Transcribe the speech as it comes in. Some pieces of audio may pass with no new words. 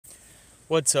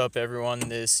What's up, everyone?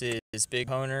 This is Big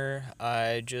Honer.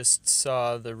 I just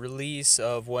saw the release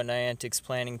of what Niantic's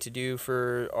planning to do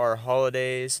for our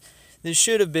holidays. This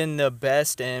should have been the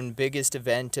best and biggest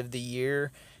event of the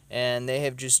year, and they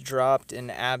have just dropped an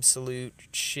absolute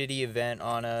shitty event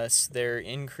on us. They're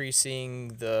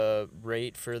increasing the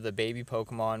rate for the baby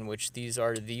Pokemon, which these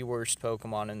are the worst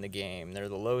Pokemon in the game. They're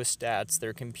the lowest stats.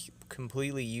 They're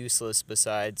completely useless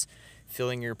besides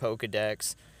filling your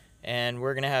Pokedex. And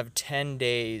we're going to have 10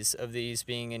 days of these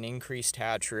being an increased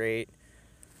hatch rate.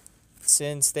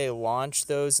 Since they launched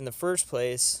those in the first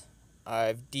place,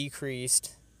 I've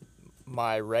decreased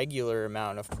my regular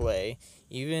amount of play,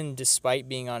 even despite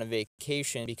being on a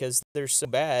vacation, because they're so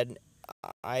bad,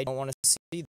 I don't want to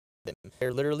see them.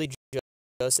 They're literally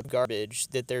just garbage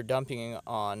that they're dumping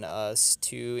on us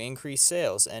to increase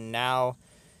sales, and now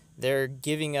they're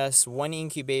giving us one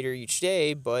incubator each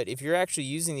day, but if you're actually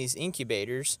using these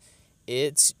incubators,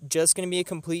 it's just going to be a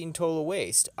complete and total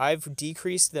waste. I've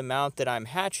decreased the amount that I'm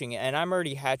hatching, and I'm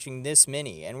already hatching this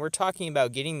many, and we're talking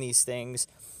about getting these things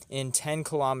in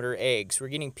 10-kilometer eggs. We're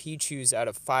getting Pichus out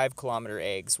of 5-kilometer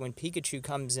eggs when Pikachu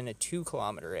comes in a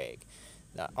 2-kilometer egg.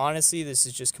 Now, honestly, this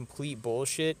is just complete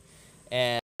bullshit,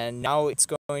 and now it's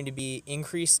going to be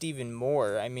increased even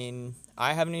more. I mean,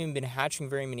 I haven't even been hatching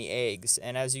very many eggs,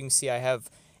 and as you can see, I have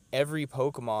every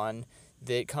Pokemon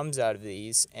that comes out of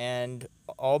these, and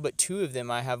all but 2 of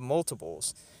them I have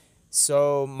multiples.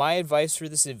 So my advice for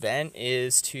this event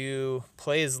is to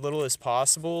play as little as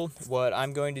possible. What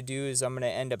I'm going to do is I'm going to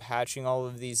end up hatching all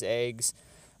of these eggs.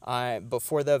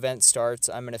 Before the event starts,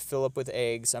 I'm going to fill up with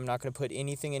eggs. I'm not going to put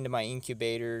anything into my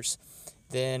incubators.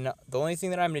 Then the only thing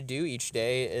that I'm going to do each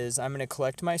day is I'm going to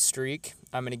collect my streak.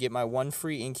 I'm going to get my 1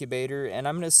 free incubator, and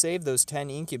I'm going to save those 10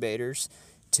 incubators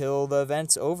till the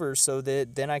event's over, so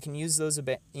that then I can use those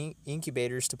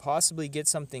incubators to possibly get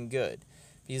something good.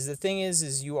 Because the thing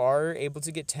is you are able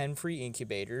to get 10 free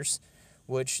incubators,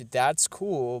 which that's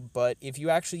cool, but if you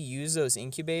actually use those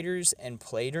incubators and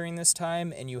play during this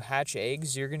time and you hatch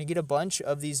eggs, you're going to get a bunch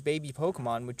of these baby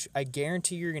Pokemon, which I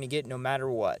guarantee you're going to get no matter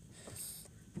what.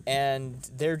 And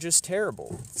they're just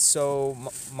terrible. So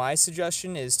my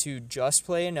suggestion is to just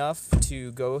play enough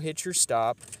to go hit your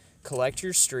stop, collect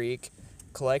your streak,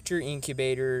 collect your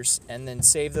incubators, and then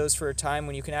save those for a time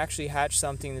when you can actually hatch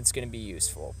something that's going to be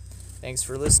useful. Thanks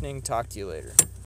for listening. Talk to you later.